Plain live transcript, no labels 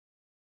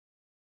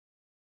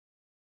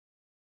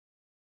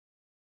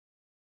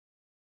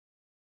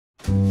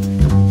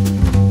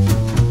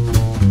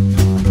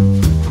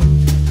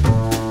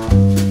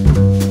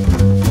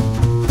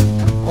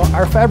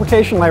Our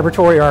fabrication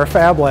laboratory, or our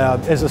Fab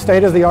Lab, is a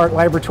state-of-the-art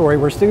laboratory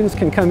where students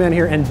can come in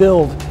here and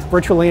build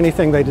virtually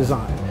anything they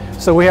design.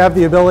 So we have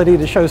the ability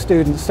to show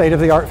students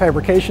state-of-the-art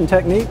fabrication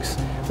techniques.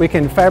 We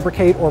can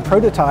fabricate or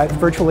prototype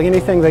virtually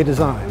anything they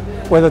design,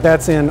 whether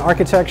that's in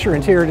architecture,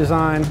 interior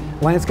design,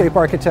 landscape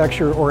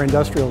architecture, or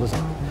industrial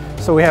design.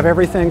 So we have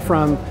everything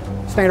from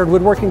standard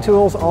woodworking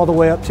tools all the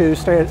way up to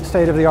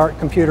state-of-the-art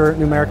computer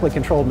numerically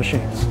controlled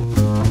machines.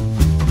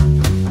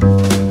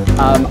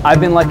 I've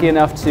been lucky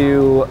enough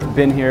to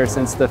been here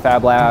since the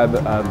Fab Lab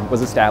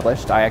was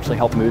established. I actually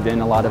helped move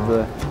in a lot of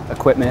the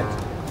equipment.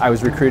 I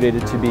was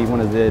recruited to be one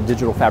of the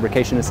digital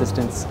fabrication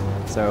assistants.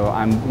 So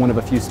I'm one of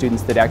a few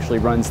students that actually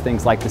runs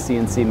things like the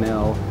CNC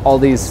mill. All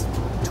these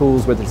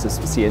tools, whether it's a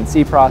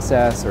CNC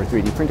process or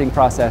 3D printing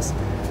process,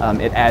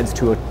 it adds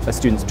to a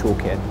student's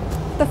toolkit.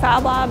 The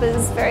Fab Lab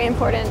is very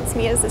important to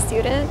me as a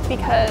student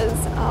because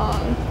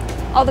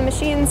all the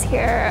machines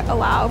here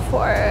allow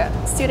for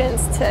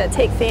students to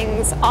take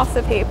things off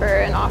the paper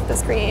and off the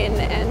screen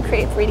and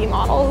create 3D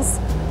models.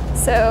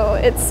 So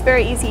it's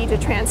very easy to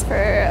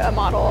transfer a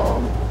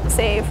model,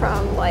 say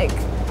from like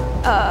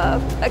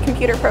a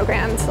computer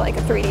program to like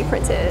a 3D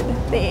printed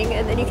thing,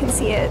 and then you can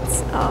see it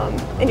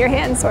in your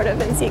hand sort of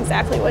and see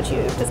exactly what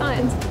you've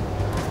designed.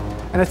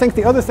 And I think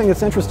the other thing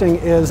that's interesting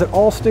is that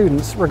all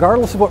students,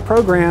 regardless of what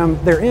program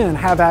they're in,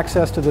 have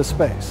access to this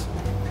space.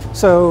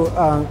 So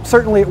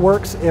certainly it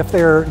works if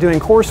they're doing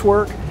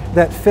coursework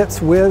that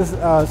fits with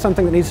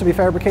something that needs to be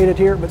fabricated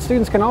here, but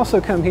students can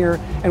also come here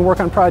and work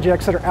on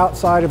projects that are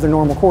outside of their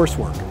normal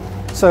coursework.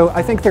 So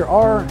I think there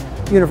are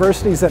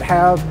universities that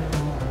have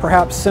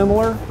perhaps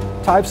similar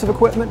types of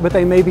equipment, but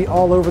they may be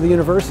all over the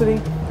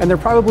university, and they're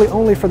probably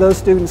only for those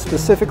students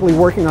specifically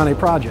working on a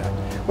project.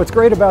 What's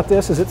great about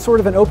this is it's sort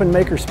of an open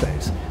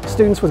makerspace.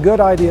 Students with good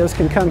ideas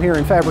can come here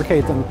and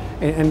fabricate them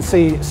and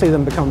see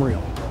them become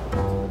real.